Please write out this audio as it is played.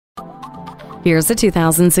Here's a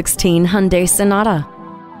 2016 Hyundai Sonata.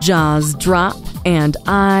 Jaws drop and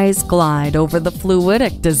eyes glide over the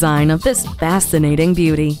fluidic design of this fascinating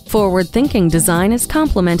beauty. Forward-thinking design is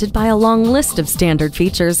complemented by a long list of standard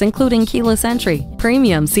features including keyless entry,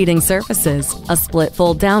 premium seating surfaces, a split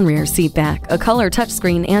fold-down rear seat back, a color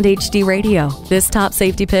touchscreen, and HD radio. This top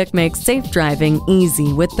safety pick makes safe driving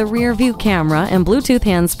easy with the rear view camera and Bluetooth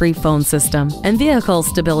hands-free phone system. And vehicle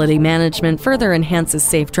stability management further enhances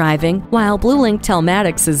safe driving, while BlueLink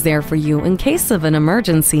Telematics is there for you in case of an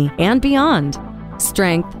emergency and beyond.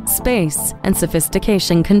 Strength, space, and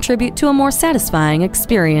sophistication contribute to a more satisfying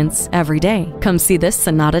experience every day. Come see this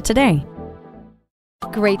Sonata today.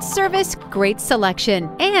 Great service, great selection,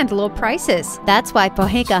 and low prices. That's why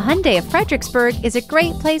Pohanka Hyundai of Fredericksburg is a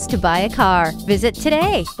great place to buy a car. Visit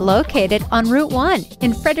today, located on Route 1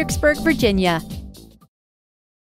 in Fredericksburg, Virginia.